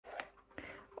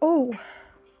Oh.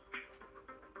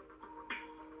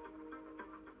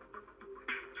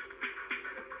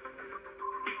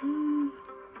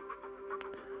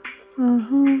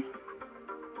 Uh-huh.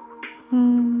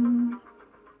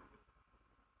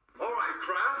 Alright,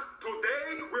 class. Today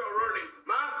we are learning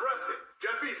math lesson.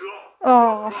 Jeffy's law.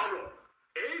 Oh. First problem.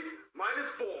 8 minus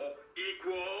 4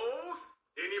 equals...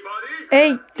 Anybody?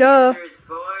 8, duh. There's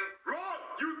 4. Wrong!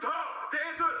 You dumb! The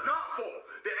answer is not 4.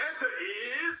 The answer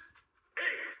is 8.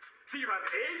 See, you have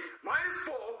 8 minus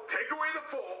 4, take away the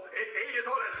 4, and 8 is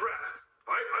all that's left.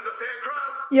 Alright, understand,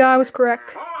 class? Yeah, I was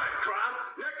correct. Alright, class.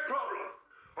 Next problem.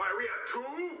 Alright, we have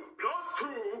 2 plus 2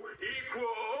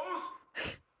 equals...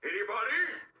 Anybody?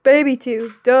 Baby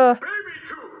 2, duh. Baby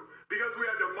 2! Because we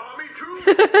have the mommy 2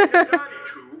 and the daddy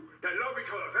 2 that love each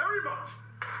other very much.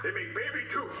 They make baby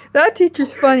 2. That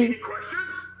teacher's funny. Any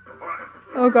questions? Alright.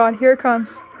 Oh god, here it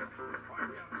comes.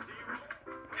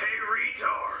 Hey,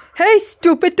 retard. Hey,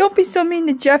 stupid, don't be so mean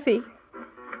to Jeffy.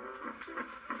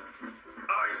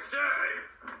 I say,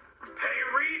 hey,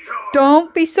 retard.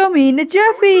 Don't be so mean to I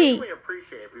Jeffy. would really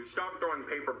appreciate if you stopped throwing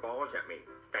paper balls at me.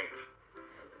 Thanks.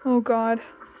 Oh god.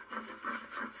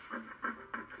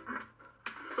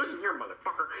 Listen here,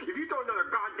 motherfucker. If you throw another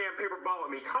goddamn paper ball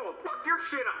at me, I will fuck your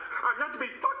shit up. I'm not to be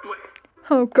fucked with.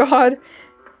 Oh god.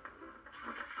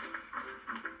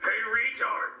 Hey,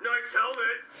 retard. Nice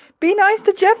helmet. Be nice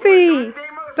to Jeffy.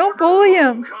 Don't bully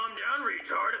him. Calm down,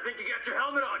 retard. I think you got your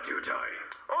helmet on too tight.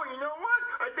 Oh, you know what?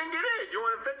 I think it is. You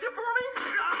want to fix it for me?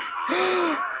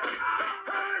 Hey,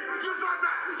 you saw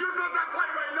that! You saw that play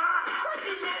right now!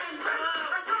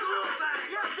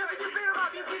 You beat him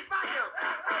up. You keep fighting him.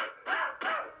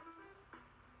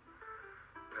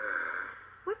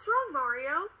 What's wrong,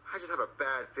 Mario? I just have a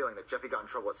bad feeling that Jeffy got in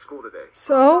trouble at school today.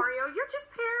 So? Mario, you're just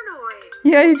paranoid.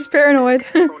 Yeah, you're just paranoid.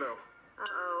 Oh no,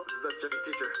 Uh-oh. that's Jeffy's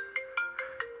teacher.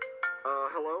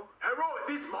 Hello? Hello, is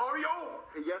this Mario?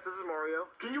 Yes, this is Mario.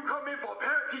 Can you come in for a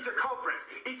parent-teacher conference?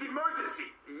 It's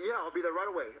emergency. Yeah, I'll be there right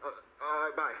away.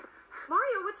 Bye.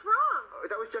 Mario, what's wrong?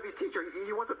 That was Jeffy's teacher.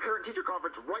 He wants a parent-teacher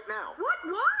conference right now. What?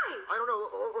 Why? I don't know.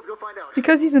 Let's go find out.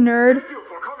 Because he's a nerd. Thank you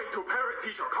for coming to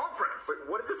parent-teacher conference. Wait,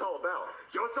 what is this all about?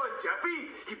 Your son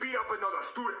Jeffy, he beat up another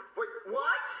student. Wait,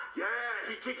 What? Yeah,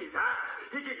 he kicked his ass.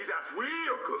 He kicked his ass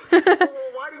real good.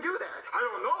 well, why'd he do that? I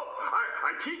don't know.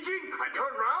 I teaching, I turn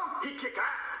around, he kick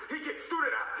ass. He kick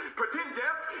student ass. Pretend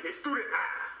desk is student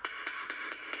ass.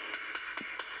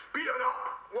 Beat it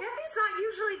up. Jeffy's not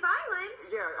usually violent.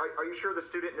 Yeah, are you sure the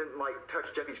student didn't,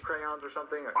 touch Jeffy's crayons or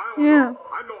something? I don't Yeah. know.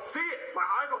 I don't see it. My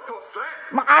eyes are so slant.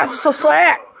 My eyes are so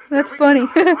slant. That's We funny.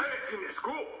 cannot violence in this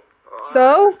school. So?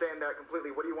 I understand that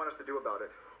completely. What do you want us to do about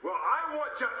it? Well, I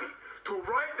want Jeffy to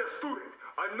write the student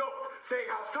a note saying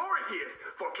how sorry he is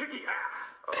for kicking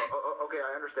ass. Okay,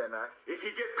 I understand that. If he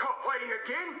gets caught fighting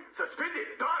again,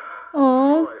 suspended. Done.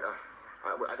 Oh.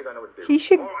 All right, I think I know what to do. He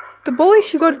should. The bully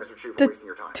should go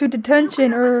to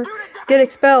detention or get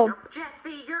expelled.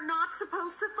 Jeffy, you're not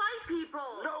supposed to fight people.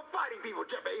 No fighting people,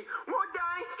 Jeffy. One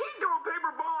day, he threw a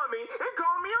paper ball at me and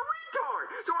called me a retard.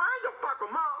 So I had to fuck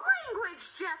him up. Language,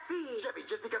 Jeffy. Jeffy,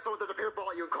 just because someone throws a paper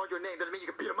ball at you and calls your name doesn't mean you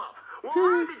can beat him up. Well,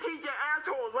 I had to teach that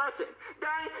asshole a lesson.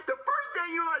 Daddy, the first day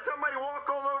you let somebody walk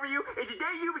all over you is the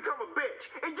day you become a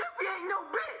bitch. And Jeffy ain't no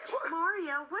bitch.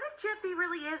 Mario, what if Jeffy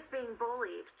really is being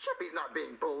bullied? Jeffy's not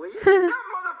being bullied. That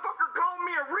motherfucker called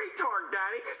me a retard,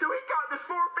 Daddy. So he got this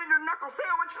 4-finger knuckle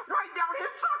sandwich right down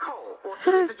his suck hole. Well,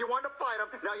 Jeffy said you wanted to fight him.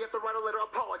 Now you have to write a letter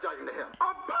apologizing to him.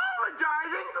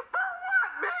 Apologizing? For what,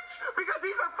 bitch? Because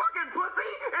he's a fucking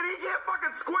pussy and he can't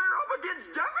fucking square up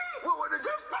against Jeffy? Well,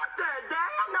 just fuck that,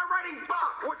 Daddy. I'm not writing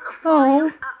fuck. What? Oh.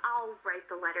 I'll write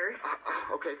the letter.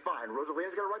 Okay, fine.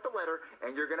 Rosalina's gonna write the letter,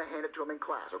 and you're gonna hand it to him in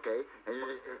class, okay? And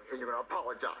you're gonna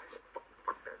apologize.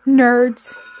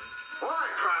 Nerds. All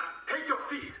right, class, take your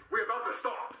seats. We're about to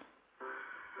start.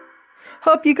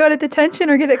 Hope you go to detention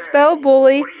or get expelled,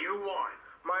 bully. What do you want?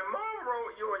 My mom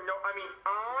wrote you a note.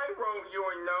 I wrote you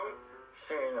a note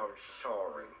saying I'm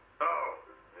sorry. Oh,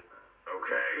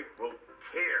 okay. Well,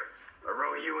 here. I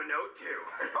wrote you a note,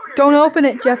 too. Don't open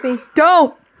it, Jeffy.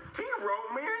 Don't! He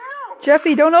wrote me a note.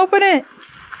 Jeffy, don't open it!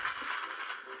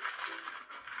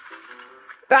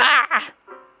 Ah!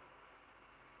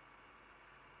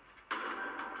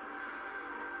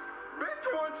 Bitch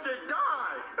wants to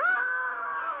die.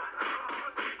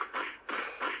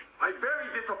 I'm very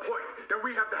disappointed that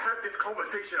we have to have this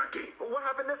conversation again. What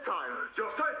happened this time? Your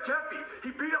son, Jeffy,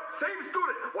 he beat up same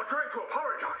student while trying to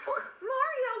apologize.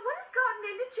 Mario, what has gotten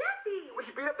into Jeffy?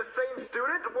 He beat up the same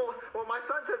student? Well, my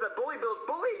son says that Bully Bill's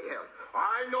bullying him.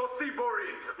 I know see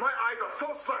bullying. My eyes are so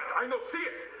slant. I know see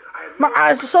it. I have My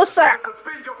eyes are so sad.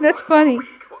 Suspend your That's son for a funny.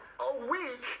 week. A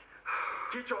week?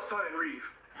 Get your son and leave.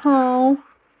 Oh.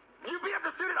 You beat up the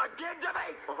student again,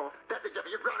 Jeffy? That's it, Jeffy.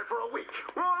 You're grounded for a week.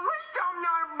 Well, at least I'm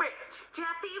not a bitch.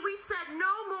 Jeffy, we said no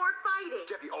more fighting.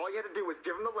 Jeffy, all you had to do was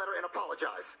give him the letter and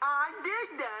apologize. I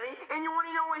did, Daddy. And you want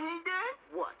to know what he did?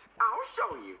 What? I'll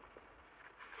show you.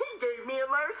 He gave me a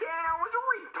letter saying I was a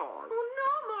retard. Well,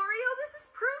 no, Mario. This is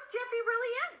proof Jeffy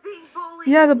really is being bullied.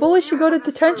 Yeah, the bully should go to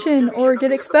detention or get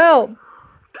expelled.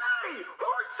 Daddy,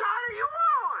 whose side are you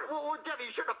on? Well, Jeffy,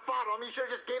 you shouldn't have fought him. You should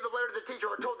have just gave the letter to the teacher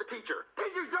or told the teacher.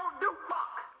 Teachers don't do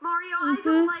fuck. Mario, I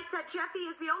don't like that Jeffy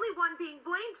is the only one being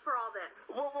blamed for all this.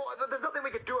 Well, there's nothing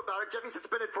we can do about it. Jeffy's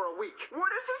suspended for a week.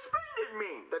 What does suspended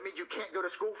mean? That means you can't go to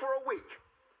school for a week.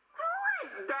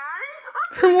 Great,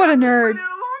 Daddy. What a nerd. Suspended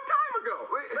a long time ago.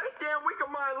 Best damn week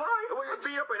of my life. I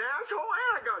beat up an asshole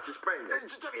and I got suspended.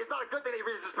 Jeffy, it's not a good thing that you're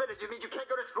being suspended. It means you can't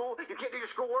go to school, you can't do your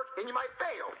schoolwork, and you might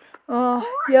fail. Oh,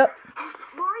 yep.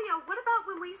 Mario, what about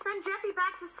when we send Jeffy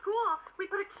back to school? We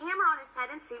put a camera on his head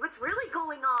and see what's really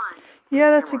going on.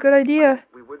 Yeah, that's a good idea.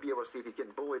 We would be able to see if he's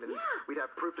getting bullied, and we'd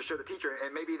have proof to show the teacher,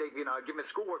 and maybe they can give him his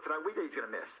schoolwork for that week that he's going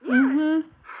to miss. Yes.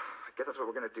 I guess that's what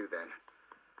we're going to do then.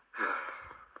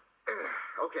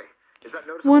 Okay. Is that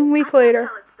noticeable? 1 week I can later.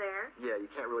 tell it's there. Yeah, you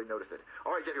can't really notice it.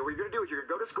 All right, Jeffy, what you're going to do is you're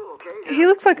going to go to school, okay? He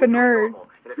looks like a nerd.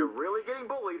 And if you're really getting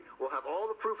bullied, we'll have all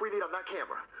the proof we need on that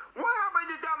camera. What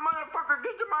happened if that motherfucker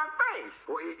gets in my face?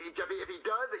 Well, Jeffy, if he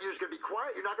does, then you're just going to be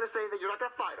quiet. You're not going to say anything. You're not going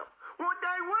to fight him. Well,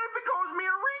 Daddy, what if he calls me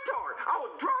a retard? I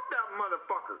will drop that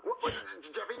motherfucker. What,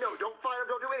 Jeffy, no, don't fight him.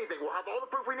 Don't do anything. We'll have all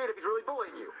the proof we need if he's really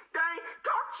bullying you. Daddy,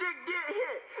 talk shit, get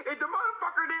hit. If the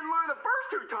motherfucker didn't learn the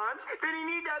first 2 times, then he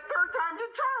need that 3rd time to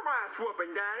charm ass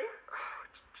whooping, Daddy.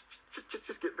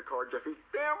 Just get in the car, Jeffy.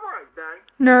 Damn right, Daddy.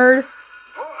 Nerd.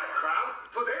 All right, class.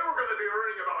 Today we're going to be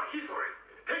learning about history.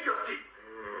 Take your seats.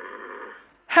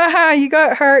 Haha, you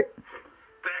got hurt.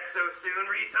 Back so soon,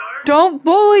 retard? Don't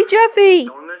bully Jeffy.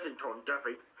 Don't listen to him,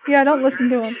 Jeffy. Yeah, don't listen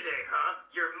to him. Today, huh?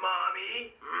 Your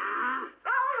mommy?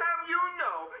 I'll have you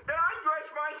know that I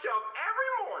dress myself every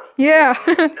morning. Yeah.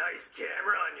 Nice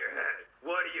camera on your head.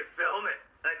 What are you filming?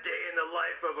 A day in the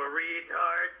life of a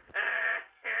retard?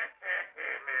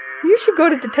 You should go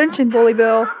to detention, Bully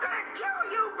Bill. I'm gonna kill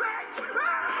you, bitch!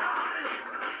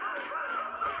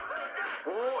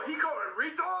 Oh, he called him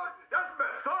retard? That's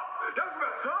messed up. That's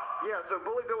messed up. Yeah, so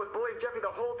Bully Bill was bullying Jeffy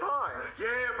the whole time.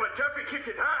 Yeah, but Jeffy kicked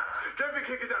his ass. Jeffy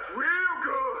kicked his ass real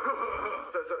good.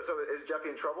 So is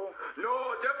Jeffy in trouble?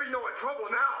 No, Jeffy no in trouble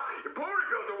now. Bully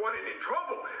Bill the one in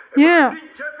trouble. Yeah. I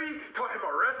think Jeffy taught him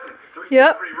a lesson, so he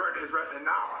Yep. definitely learned his lesson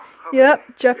now.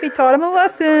 Yep, Jeffy taught him a I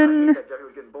lesson. think that Jeffy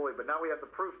was getting bullied, but now we have the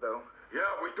proof, though. Yeah,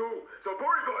 we do. So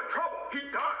Bully Bill in trouble. He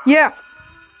done. Yeah.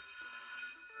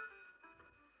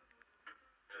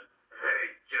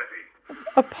 Hey, Jeffy.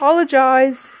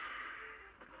 Apologize.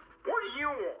 What do you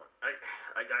want?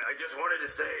 I just wanted to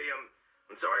say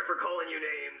I'm sorry for calling you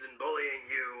names and bullying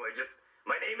you.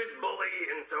 My name is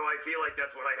Bully, and so I feel like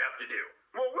that's what I have to do.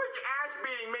 Well, which ass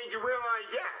beating made you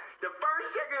realize that? The first,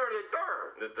 second, or the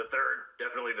third? The third,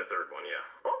 definitely the third one, yeah.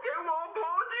 Okay, well,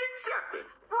 apology accepted.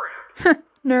 Brent.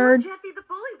 Nerd. So Jeffy the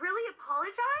bully really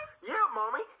apologized? Yeah,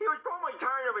 Mommy. He was probably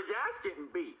tired of his ass getting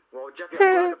beat. Well, Jeffy,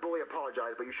 I'm glad the bully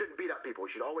apologized, but you shouldn't beat up people.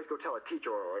 You should always go tell a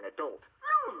teacher or an adult.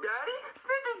 No, Daddy.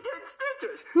 Snitches get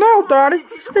stitches. No, Daddy.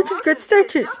 Teach them Stitches a get lesson,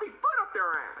 stitches. Jeffy foot up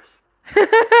their ass.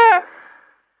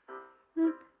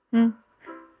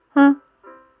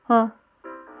 Huh.